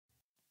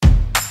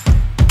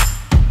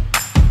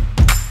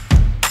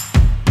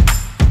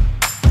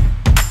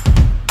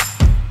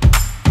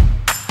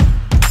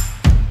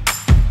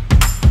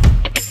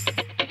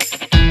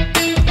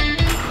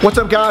What's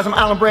up guys, I'm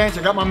Alan Branch,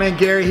 I got my man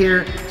Gary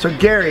here. So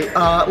Gary,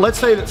 let's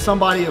say that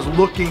somebody is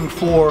looking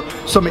for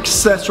some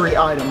accessory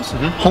items,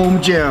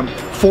 home gym,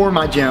 for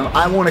my gym.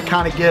 I want to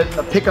kind of get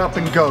a pick up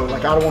and go,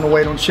 like I don't want to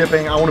wait on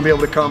shipping, I want to be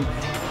able to come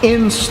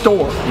in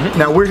store.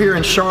 Now we're here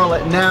in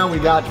Charlotte now, we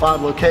got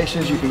 5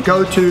 locations you can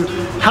go to.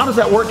 How does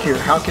that work here?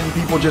 How can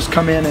people just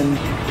come in and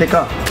pick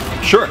up?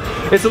 Sure.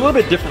 It's a little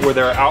bit different where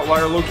there are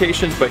outlier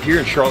locations, but here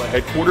in Charlotte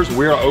headquarters,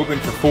 we are open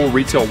for full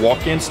retail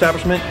walk-in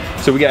establishment.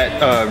 So we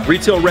got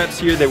retail reps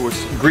here that will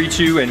greet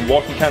you and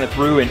walk you kind of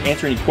through and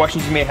answer any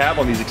questions you may have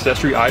on these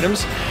accessory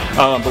items.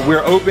 But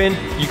we're open.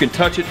 You can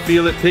touch it,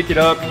 feel it, pick it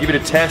up, give it a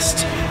test,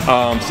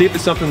 see if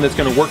it's something that's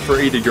going to work for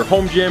either your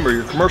home gym or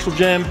your commercial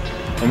gym.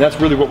 And that's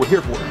really what we're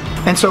here for.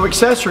 And so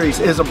accessories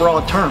is a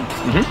broad term.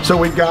 So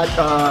we've got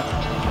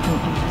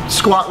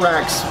squat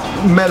racks,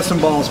 medicine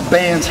balls,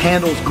 bands,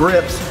 handles,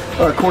 grips,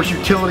 of course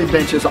utility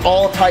benches,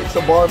 all types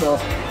of barbells,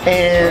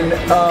 and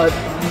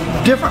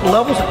different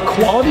levels of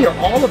quality of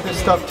all of this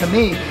stuff to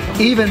me,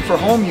 even for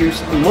home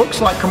use,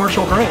 looks like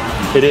commercial grade.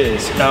 It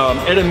is.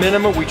 At a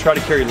minimum, we try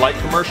to carry light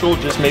commercial,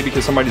 just maybe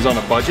because somebody's on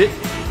a budget.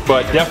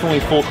 But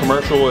definitely full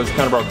commercial is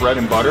kind of our bread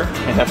and butter,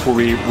 and that's where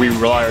we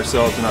rely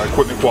ourselves and our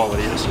equipment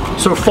quality is.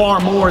 So far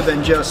more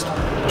than just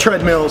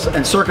treadmills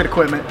and circuit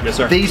equipment. Yes,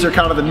 sir. These are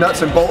kind of the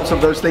nuts and bolts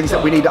of those things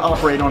that we need to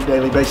operate on a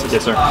daily basis.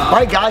 Yes, sir. All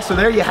right, guys, so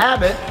there you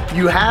have it.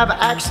 You have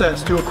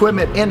access to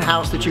equipment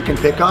in-house that you can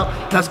pick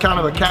up. That's kind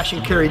of a cash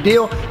and carry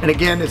deal. And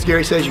again, as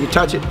Gary says, you can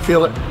touch it,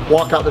 feel it,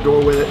 walk out the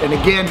door with it. And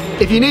again,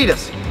 if you need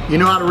us, you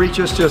know how to reach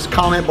us, just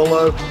comment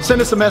below, send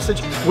us a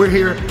message. We're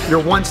here,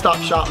 your one-stop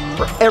shop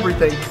for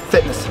everything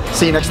fitness.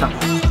 See you next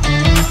time.